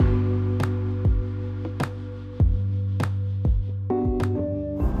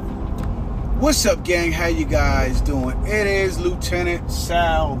What's up, gang? How you guys doing? It is Lieutenant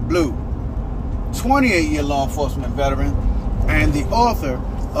Sal Blue, 28-year law enforcement veteran and the author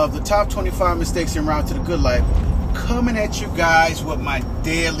of the top 25 mistakes en route to the good life, coming at you guys with my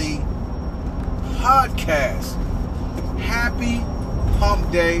daily podcast. Happy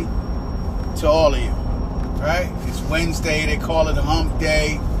hump day to all of you, right? It's Wednesday, they call it a hump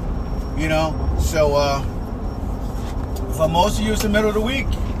day, you know, so for most of you it's the middle of the week.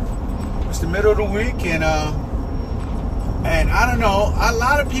 It's the middle of the week, and I don't know, a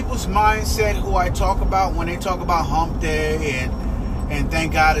lot of people's mindset who I talk about when they talk about hump day and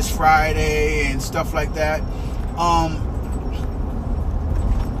thank God it's Friday and stuff like that,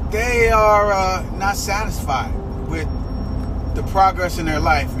 they are not satisfied with the progress in their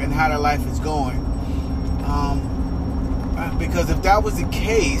life and how their life is going, because if that was the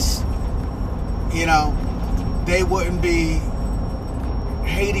case, you know, they wouldn't be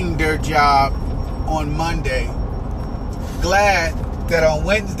hating their job on Monday, glad that on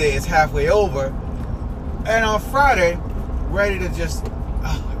Wednesday it's halfway over, and on Friday ready to just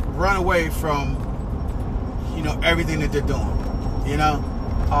run away from, you know, everything that they're doing. You know,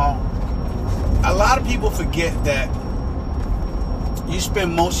 a lot of people forget that you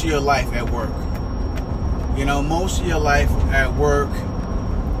spend most of your life at work. You know, most of your life at work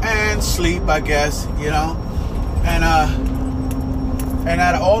and sleep, I guess, you know, and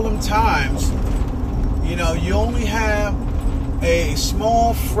out of all them times, you know, you only have a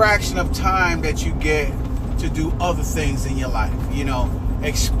small fraction of time that you get to do other things in your life. You know,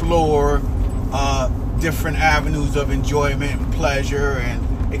 explore different avenues of enjoyment and pleasure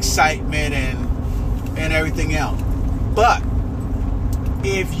and excitement and everything else. But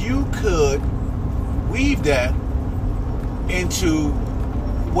if you could weave that into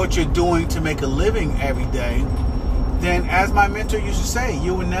what you're doing to make a living every day, then, as my mentor used to say,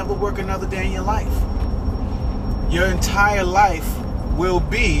 you will never work another day in your life. Your entire life will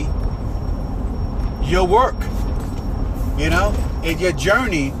be your work. You know, in your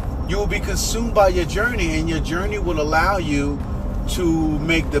journey, you will be consumed by your journey, and your journey will allow you to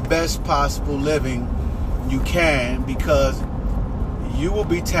make the best possible living you can, because you will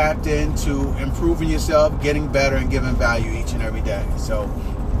be tapped into improving yourself, getting better, and giving value each and every day. So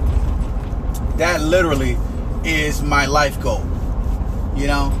that literally is my life goal. You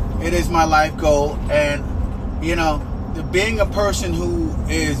know, it is my life goal. And, you know, being a person who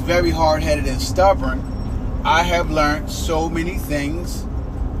is very hard-headed and stubborn, I have learned so many things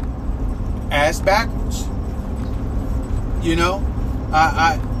ass backwards. You know,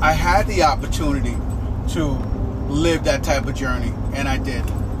 I had the opportunity to live that type of journey, and I did.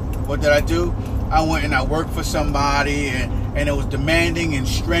 What did I do? I went and I worked for somebody, and it was demanding and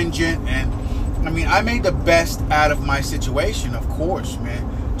stringent, and I mean, I made the best out of my situation, of course,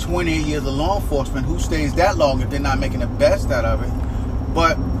 man. 28 years of law enforcement, who stays that long if they're not making the best out of it?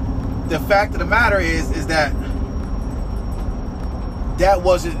 But the fact of the matter is that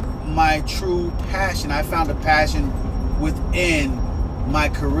wasn't my true passion. I found a passion within my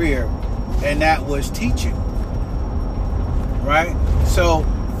career, and that was teaching, right? So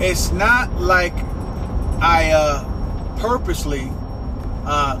it's not like I purposely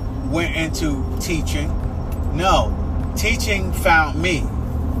went into teaching. No, teaching found me,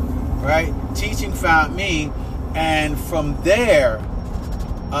 right? Teaching found me, and from there,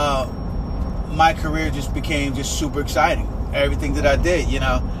 my career just became just super exciting. Everything that I did, you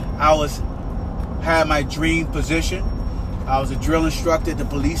know, had my dream position. I was a drill instructor at the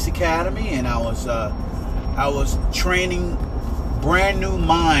police academy, and I was training brand new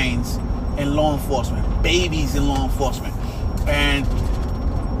minds in law enforcement, babies in law enforcement, and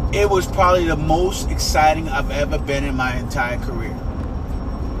it was probably the most exciting I've ever been in my entire career.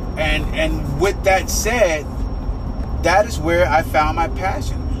 And with that said, that is where I found my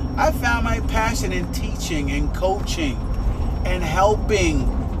passion. I found my passion in teaching and coaching and helping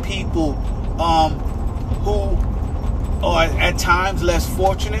people who are at times less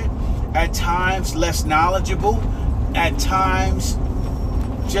fortunate, at times less knowledgeable, at times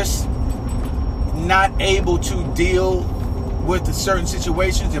just not able to deal with the certain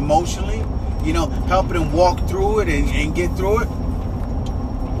situations emotionally, you know, helping them walk through it and get through it.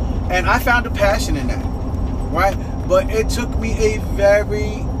 And I found a passion in that, right? But it took me a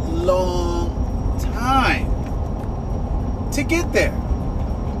very long time to get there.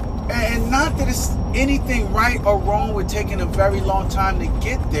 And not that it's anything right or wrong with taking a very long time to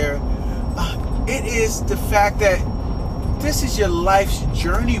get there. It is the fact that this is your life's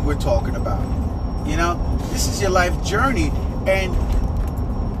journey we're talking about. You know, this is your life journey. And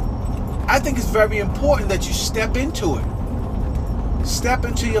I think it's very important that you step into it step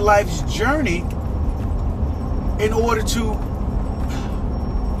into your life's journey in order to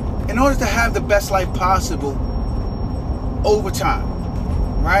have the best life possible over time,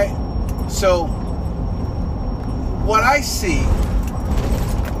 right? So what I see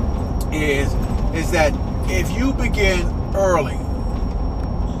is that if you begin early,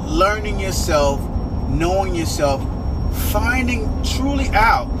 learning yourself, knowing yourself, finding truly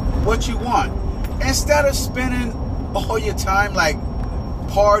out what you want, instead of spending all your time like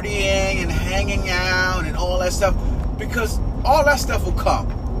partying and hanging out and all that stuff, because all that stuff will come.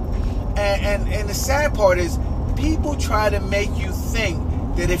 And the sad part is, people try to make you think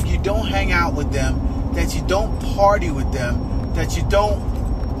that if you don't hang out with them, that you don't party with them, that you don't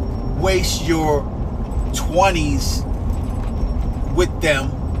waste your 20s with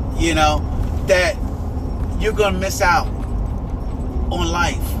them, you know, that you're gonna miss out on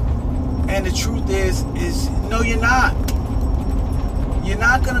life. And the truth is no, you're not. You're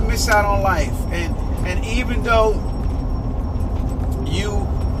not gonna miss out on life. And even though you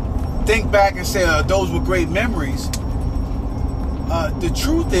think back and say, those were great memories, the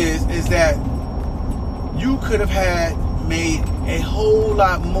truth is that you could have made a whole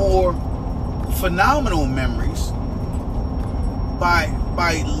lot more phenomenal memories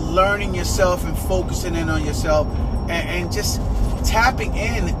by learning yourself and focusing in on yourself and just tapping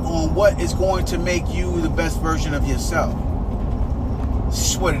in on what is going to make you the best version of yourself. It's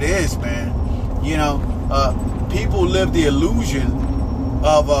just what it is, man. You know, people live the illusion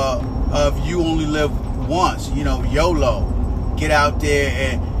of you only live once. You know, YOLO. Get out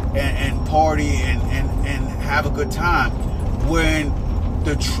there and party and have a good time. When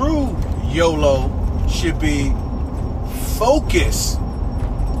the true YOLO should be focus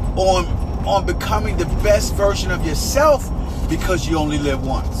on becoming the best version of yourself, because you only live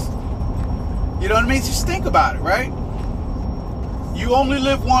once. You know what I mean? Just think about it, right? You only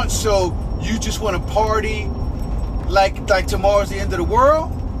live once, so you just want to party like tomorrow's the end of the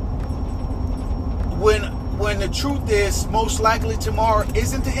world, when the truth is most likely tomorrow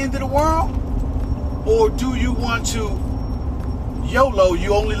isn't the end of the world? Or do you want to YOLO,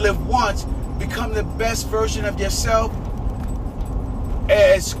 you only live once, become the best version of yourself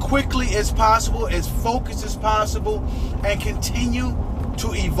as quickly as possible, as focused as possible, and continue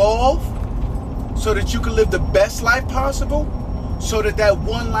to evolve so that you can live the best life possible, so that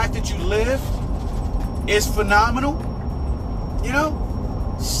one life that you live is phenomenal? You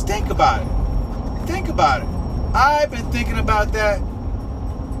know, just think about it. Think about it. I've been thinking about that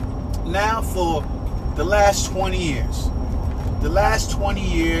now for the last 20 years. The last 20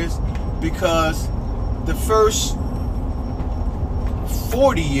 years, because the first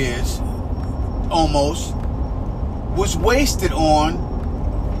 40 years almost was wasted on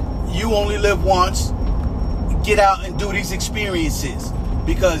you only live once, get out and do these experiences,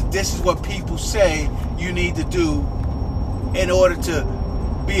 because this is what people say you need to do in order to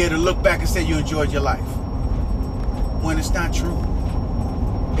be able to look back and say you enjoyed your life, when it's not true.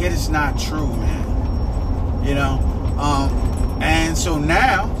 It is not true, man. You know, and so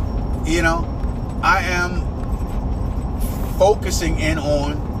now, you know, I am focusing in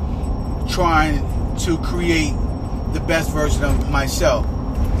on trying to create the best version of myself,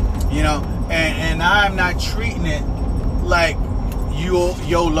 you know, and I'm not treating it like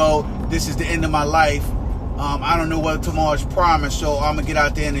YOLO, this is the end of my life. I don't know what tomorrow's promised, so I'm gonna get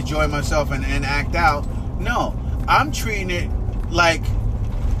out there and enjoy myself and act out. No, I'm treating it like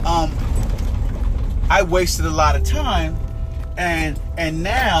I wasted a lot of time, and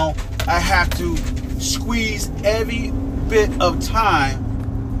now I have to squeeze every bit of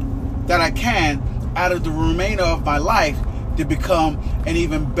time that I can out of the remainder of my life to become an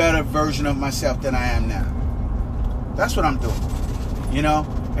even better version of myself than I am now. That's what I'm doing, you know.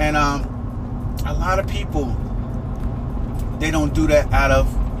 And a lot of people, they don't do that out of,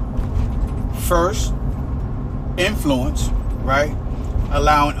 first, influence, right?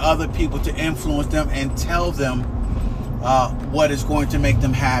 Allowing other people to influence them and tell them what is going to make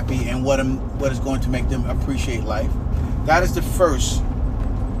them happy and what is going to make them appreciate life. That is the first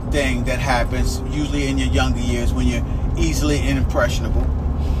thing that happens, usually in your younger years, when you're easily impressionable.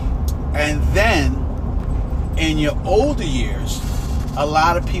 And then in your older years, a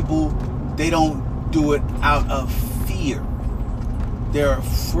lot of people, they don't do it out of fear. They're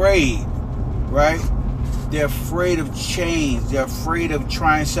afraid, right? They're afraid of change. They're afraid of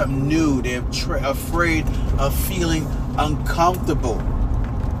trying something new. They're afraid of feeling uncomfortable,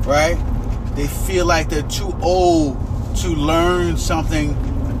 right? They feel like they're too old to learn something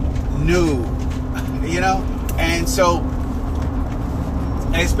new, you know? And so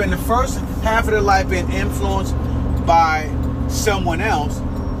they spend the first half of their life being influenced by someone else,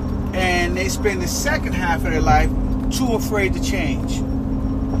 and they spend the second half of their life too afraid to change.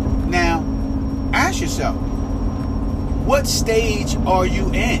 Now, ask yourself, what stage are you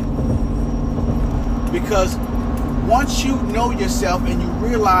in? Because once you know yourself and you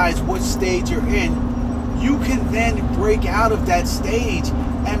realize what stage you're in, you can then break out of that stage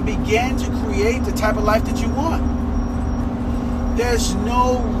and begin to create the type of life that you want. There's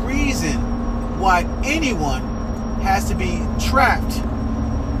no reason why anyone has to be trapped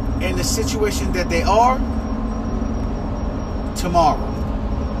in the situation that they are tomorrow.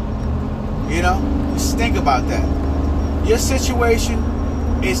 You know, just think about that. Your situation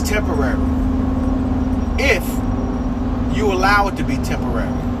is temporary if you allow it to be temporary.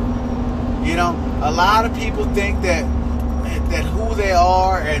 You know, a lot of people think that who they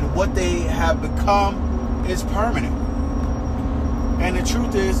are and what they have become is permanent. And the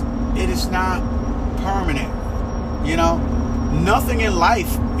truth is, it is not permanent. You know, nothing in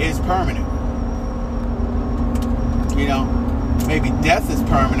life is permanent. You know, maybe death is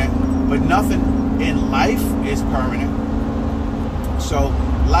permanent, but nothing in life is permanent. So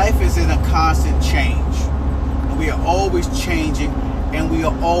life is in a constant change. And we are always changing, and we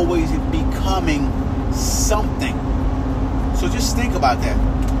are always becoming something. So just think about that.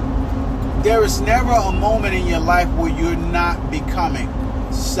 There is never a moment in your life where you're not becoming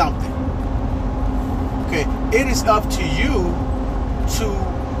something. Okay, it is up to you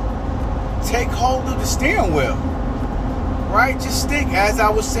to take hold of the steering wheel, right? Just think, as I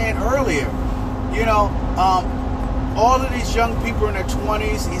was saying earlier, you know, all of these young people in their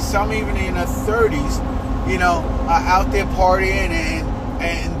 20s, some even in their 30s, you know, are out there partying,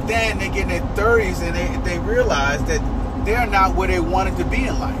 and then they get in their 30s and they realize that they're not where they wanted to be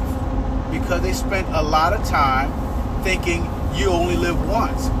in life, because they spent a lot of time thinking you only live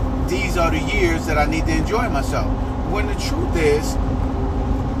once. These are the years that I need to enjoy myself. When the truth is,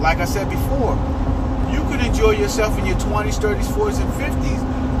 like I said before, you can enjoy yourself in your 20s, 30s, 40s, and 50s,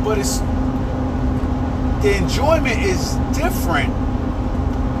 but the enjoyment is different,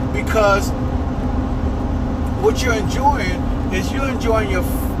 because what you're enjoying is you're enjoying your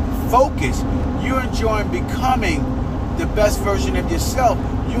focus. You're enjoying becoming the best version of yourself.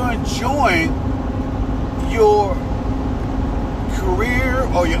 You're enjoying your career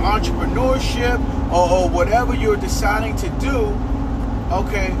or your entrepreneurship or whatever you're deciding to do,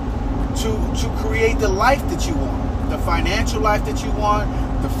 okay, to create the life that you want, the financial life that you want,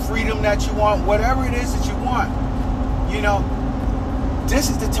 the freedom that you want, whatever it is that you want. You know, this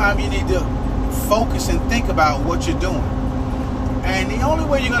is the time you need to focus and think about what you're doing. And the only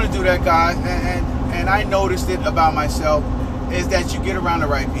way you're going to do that, guys, and I noticed it about myself, is that you get around the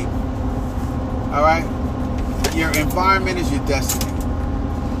right people. All right? Your environment is your destiny.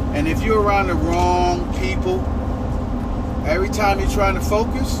 And if you're around the wrong people, every time you're trying to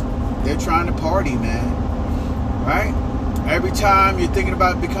focus, they're trying to party, man. Right? Every time you're thinking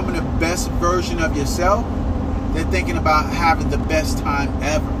about becoming the best version of yourself, they're thinking about having the best time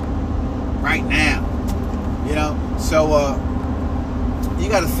ever. Right now. You know? So, you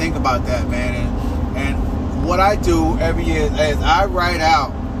got to think about that, man. And what I do every year is I write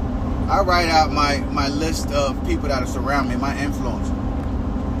out my list of people that are surround me, my influence.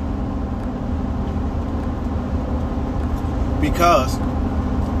 Because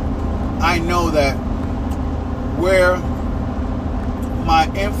I know that where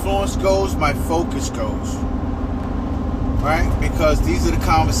my influence goes, my focus goes. Right? Because these are the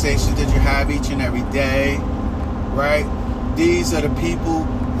conversations that you have each and every day. Right? These are the people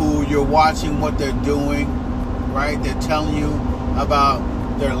who you're watching what they're doing. Right? They're telling you about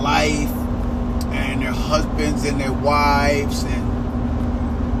their life and their husbands and their wives and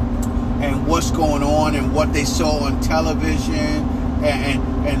what's going on and what they saw on television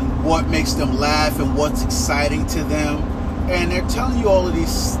and what makes them laugh and what's exciting to them. And they're telling you all of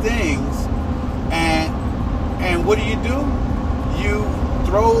these things, and what do? You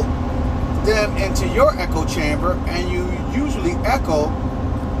throw them into your echo chamber, and you usually echo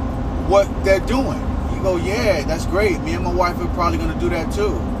what they're doing. You go, yeah, that's great. Me and my wife are probably going to do that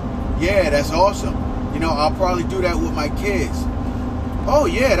too. Yeah, that's awesome. You know, I'll probably do that with my kids. Oh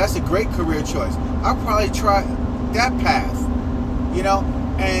yeah, that's a great career choice. I'll probably try that path. You know,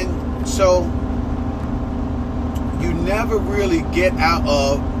 and so you never really get out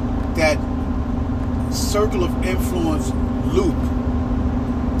of that circle of influence loop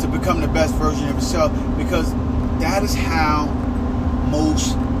to become the best version of yourself, because that is how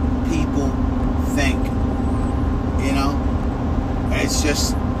most people think. You know,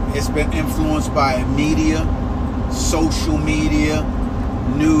 it's been influenced by media, social media,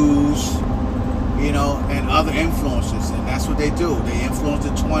 news, you and other influencers, and that's what they do. They influence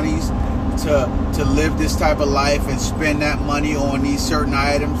the 20s to live this type of life and spend that money on these certain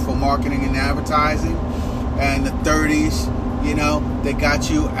items for marketing and advertising. And the 30s, they got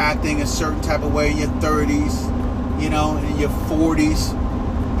you acting a certain type of way in your 30s, in your 40s,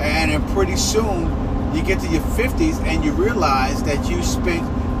 and then pretty soon you get to your 50s and you realize that you spent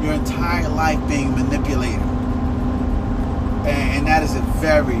your entire life being manipulated. And that is a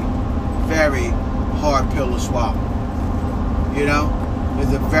very, very hard pill to swallow.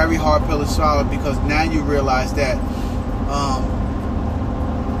 It's a very hard pill to swallow, because now you realize that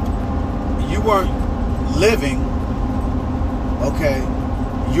you weren't living,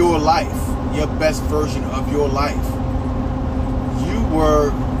 your life, your best version of your life. You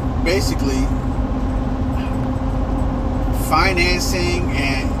were basically financing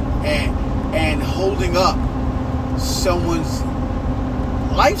and holding up someone's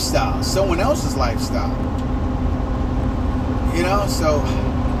lifestyle, someone else's lifestyle. So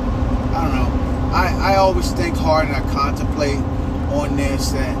I don't know. I always think hard and I contemplate on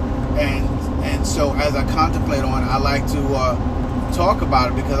this, and so as I contemplate on it, I like to talk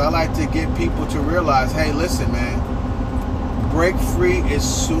about it, because I like to get people to realize, hey, listen, man, break free as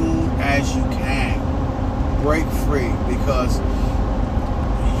soon as you can. Break free, because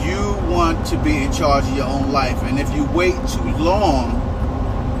you want to be in charge of your own life, and if you wait too long,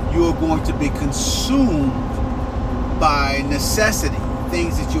 you are going to be consumed by necessity,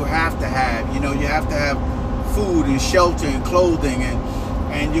 things that you have to have. You have to have food and shelter and clothing,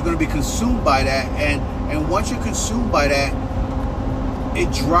 and you're going to be consumed by that, and once you're consumed by that, it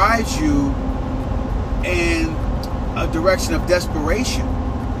drives you in a direction of desperation.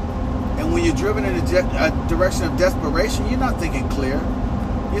 And when you're driven in a direction of desperation, you're not thinking clear.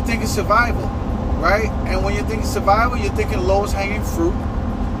 You're thinking survival, right? And when you're thinking survival, you're thinking lowest hanging fruit.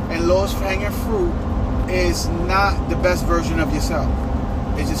 And lowest hanging fruit is not the best version of yourself.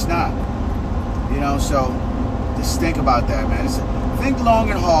 It's just not. So just think about that, man. Think long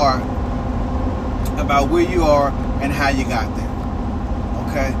and hard about where you are and how you got there.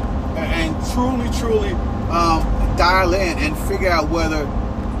 Okay? And truly dial in and figure out whether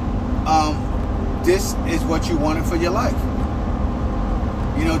this is what you wanted for your life.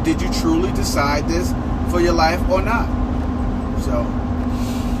 Did you truly decide this for your life or not? So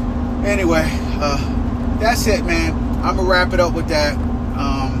anyway, that's it, man. I'm gonna wrap it up with that.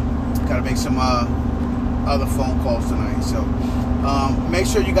 Gotta make some other phone calls tonight. So make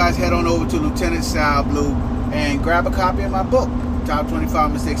sure you guys head on over to Lieutenant Sal Blue and grab a copy of my book, Top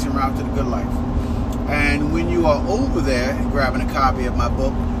 25 Mistakes En Route to the Good Life. And when you are over there grabbing a copy of my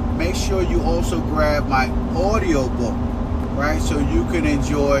book, make sure you also grab my audio book, right? So you can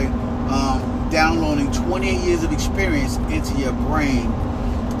enjoy downloading 28 years of experience into your brain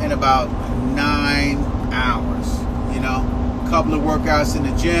in about 9 hours. A couple of workouts in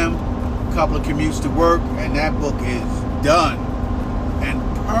the gym, a couple of commutes to work, and that book is done and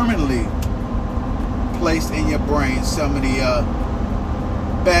permanently placed in your brain some of the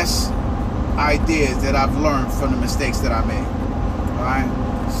best ideas that I've learned from the mistakes that I made. All right,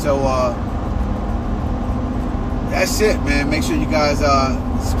 so that's it, man. Make sure you guys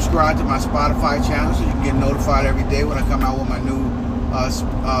subscribe to my Spotify channel so you can get notified every day when I come out with my new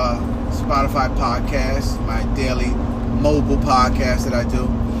Spotify podcast, my daily mobile podcast that I do.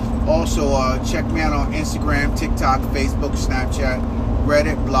 Also, check me out on Instagram, TikTok, Facebook, Snapchat,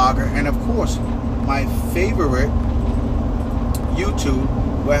 Reddit, Blogger, and of course, my favorite, YouTube,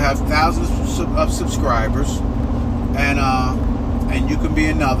 where I have thousands of subscribers, and you can be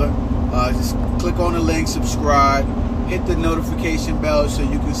another. Just click on the link, subscribe, hit the notification bell so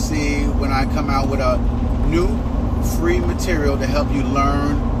you can see when I come out with a new free material to help you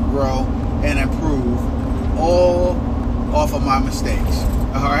learn, grow, and improve, all off of my mistakes.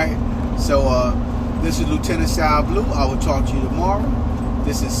 All right, so this is Lieutenant Sal Blue. I will talk to you tomorrow.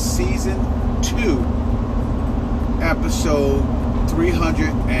 This is season 2, episode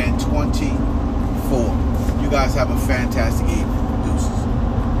 324. You guys have a fantastic evening.